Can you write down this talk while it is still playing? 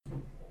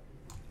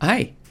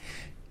Hi.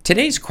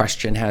 Today's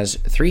question has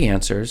three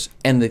answers,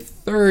 and the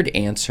third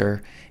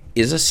answer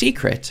is a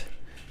secret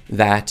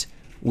that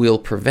will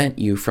prevent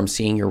you from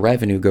seeing your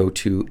revenue go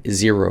to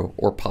zero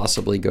or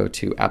possibly go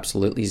to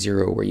absolutely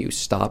zero where you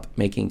stop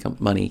making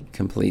money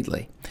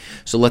completely.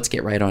 So let's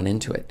get right on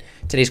into it.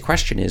 Today's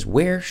question is,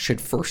 where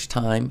should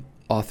first-time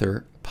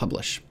author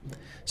publish?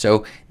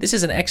 So this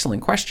is an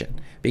excellent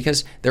question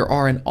because there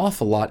are an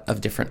awful lot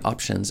of different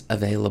options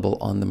available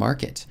on the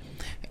market.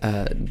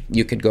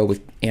 You could go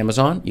with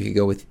Amazon, you could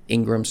go with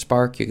Ingram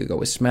Spark, you could go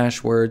with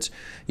Smashwords,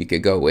 you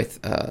could go with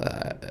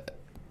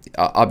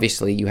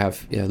obviously you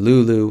have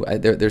Lulu.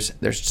 There's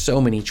so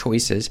many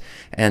choices,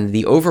 and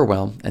the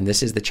overwhelm, and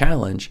this is the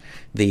challenge,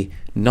 the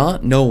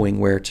not knowing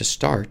where to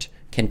start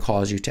can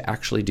cause you to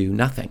actually do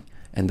nothing.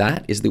 And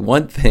that is the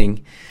one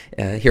thing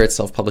here at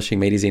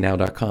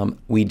selfpublishingmadeeasynow.com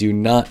we do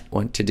not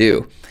want to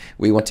do.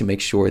 We want to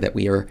make sure that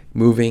we are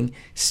moving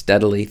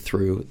steadily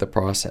through the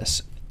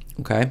process.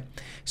 Okay,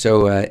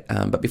 so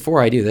but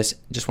before I do this,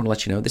 I just want to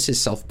let you know this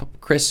is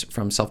Chris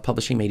from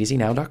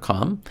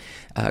selfpublishingmadeeasynow.com.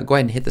 Go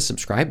ahead and hit the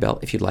subscribe bell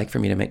if you'd like for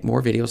me to make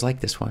more videos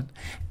like this one,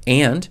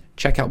 and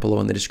check out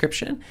below in the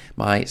description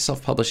my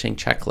self-publishing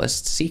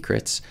checklist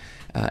secrets,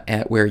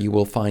 where you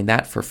will find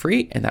that for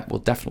free, and that will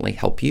definitely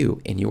help you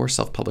in your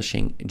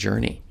self-publishing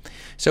journey.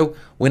 So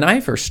when I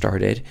first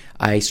started,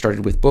 I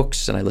started with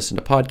books and I listened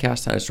to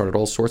podcasts and I started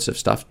all sorts of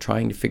stuff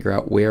trying to figure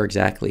out where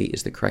exactly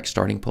is the correct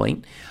starting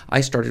point.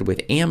 I started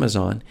with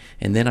Amazon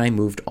and then I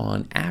moved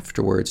on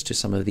afterwards to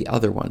some of the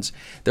other ones.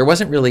 There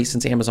wasn't really,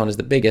 since Amazon is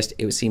the biggest,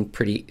 it seemed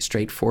pretty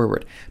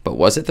straightforward. But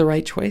was it the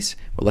right choice?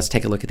 Well, let's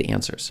take a look at the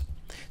answers.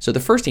 So the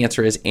first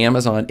answer is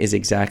Amazon is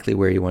exactly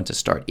where you want to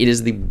start. It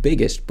is the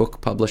biggest book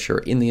publisher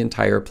in the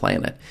entire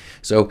planet.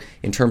 So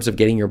in terms of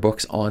getting your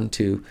books out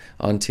into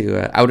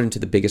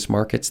the biggest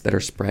markets that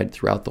are spread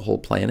throughout the whole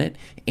planet,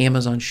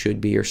 Amazon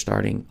should be your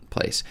starting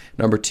place.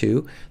 Number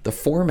two, the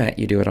format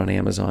you do it on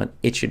Amazon,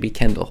 it should be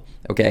Kindle.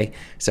 Okay,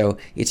 so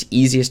it's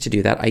easiest to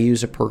do that. I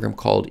use a program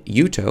called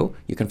Uto.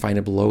 You can find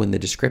it below in the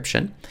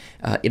description.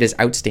 It is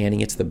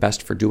outstanding. It's the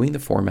best for doing the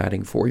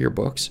formatting for your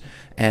books,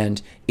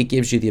 and it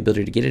gives you the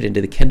ability to get it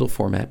into the Kindle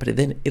format, but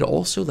then it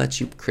also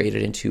lets you create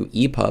it into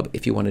EPUB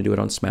if you want to do it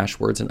on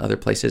Smashwords and other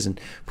places and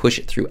push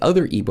it through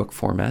other ebook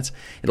formats.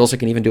 It also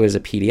can even do it as a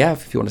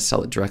PDF if you want to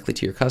sell it directly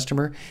to your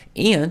customer,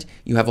 and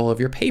you have all of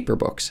your paper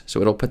books, so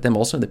it'll put them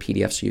also in the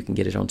PDF so you can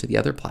get it onto the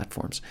other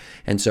platforms.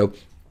 And so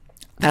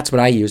that's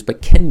what I use,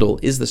 but Kindle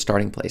is the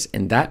starting place,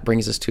 and that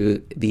brings us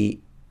to the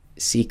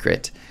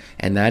secret,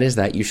 and that is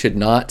that you should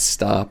not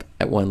stop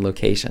at one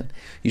location.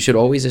 You should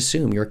always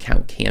assume your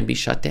account can be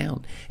shut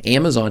down.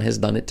 Amazon has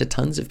done it to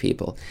tons of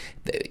people.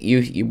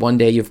 One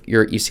day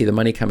you see the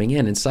money coming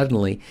in, and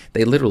suddenly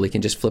they literally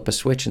can just flip a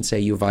switch and say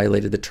you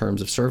violated the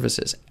terms of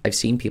services. I've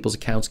seen people's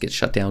accounts get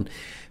shut down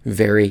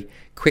very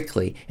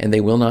quickly, and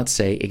they will not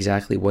say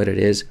exactly what it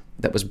is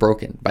that was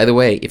broken. By the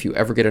way, if you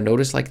ever get a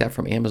notice like that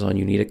from Amazon,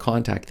 you need to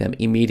contact them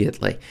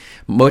immediately.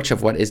 Much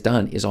of what is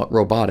done is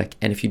robotic,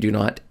 and if you do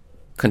not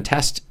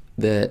contest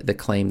the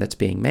claim that's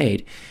being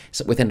made,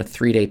 so within a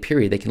 3-day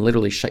period, they can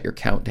literally shut your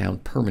account down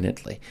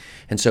permanently.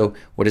 And so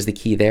what is the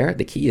key there?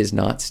 The key is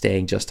not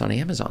staying just on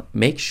Amazon.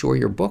 Make sure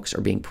your books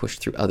are being pushed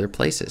through other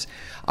places.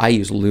 I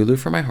use Lulu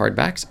for my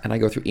hardbacks, and I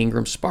go through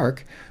Ingram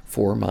Spark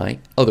for my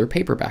other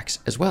paperbacks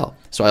as well.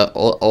 So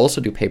I'll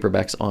also do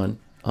paperbacks on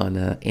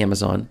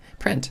Amazon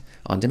print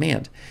on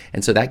demand.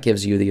 And so that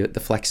gives you the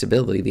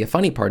flexibility. The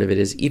funny part of it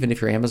is, even if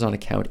your Amazon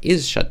account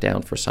is shut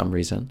down for some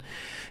reason,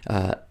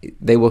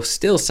 they will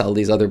still sell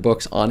these other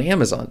books on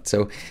Amazon.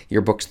 So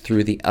your books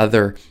through the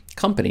other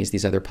companies,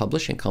 these other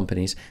publishing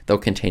companies, they'll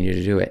continue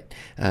to do it.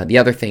 The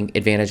other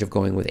advantage of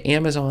going with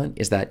Amazon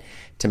is that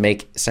to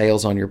make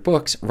sales on your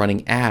books,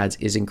 running ads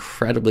is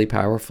incredibly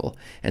powerful.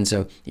 And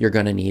so you're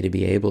going to need to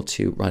be able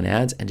to run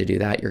ads, and to do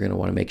that, you're going to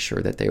want to make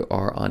sure that they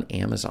are on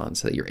Amazon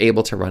so that you're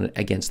able to run it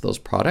against those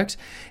products.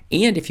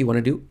 And if you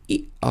want to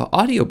do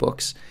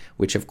audiobooks,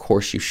 which of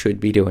course you should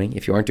be doing.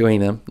 If you aren't doing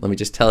them, let me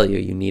just tell you,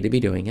 you need to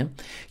be doing them.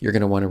 You're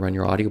going to want to run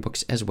your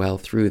audiobooks as well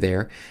through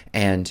there,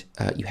 and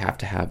you have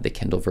to have the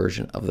Kindle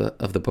version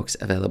of the books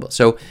available.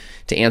 So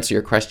to answer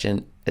your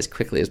question as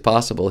quickly as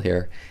possible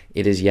here,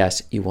 it is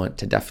yes, you want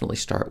to definitely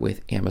start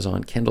with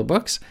Amazon Kindle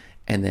books,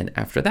 and then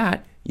after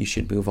that, you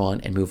should move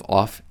on and move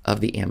off of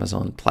the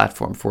Amazon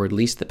platform for at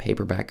least the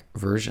paperback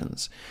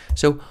versions.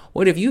 So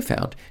what have you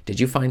found? Did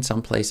you find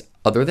someplace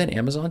other than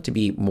Amazon to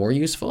be more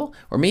useful?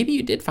 Or maybe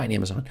you did find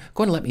Amazon.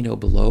 Go and let me know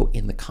below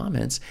in the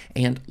comments,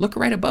 and look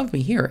right above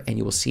me here and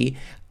you will see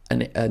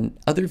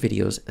other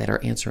videos that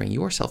are answering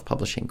your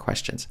self-publishing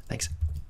questions. Thanks.